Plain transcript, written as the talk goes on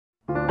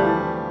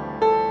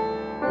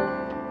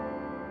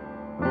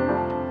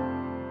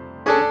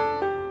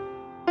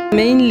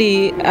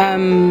Mainly,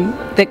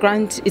 the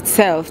grant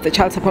itself, the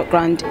child support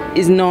grant,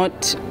 is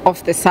not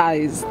of the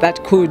size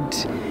that could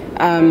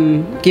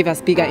give us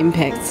bigger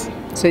impacts.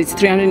 So it's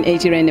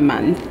 380 Rand a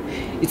month.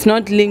 It's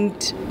not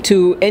linked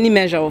to any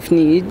measure of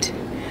need.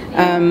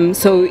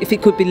 So if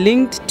it could be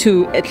linked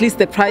to at least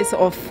the price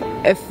of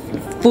a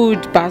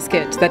food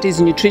basket that is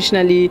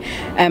nutritionally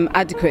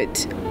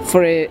adequate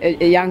for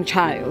a young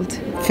child,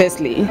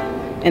 firstly,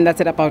 and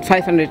that's at about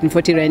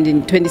 540 Rand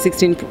in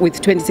 2016 with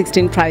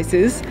 2016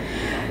 prices.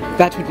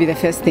 That would be the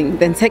first thing.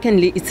 Then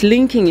secondly, it's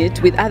linking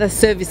it with other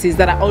services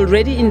that are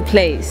already in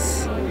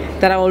place,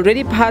 that are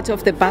already part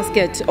of the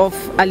basket of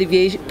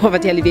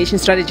poverty alleviation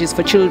strategies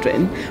for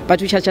children, but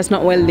which are just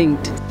not well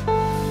linked.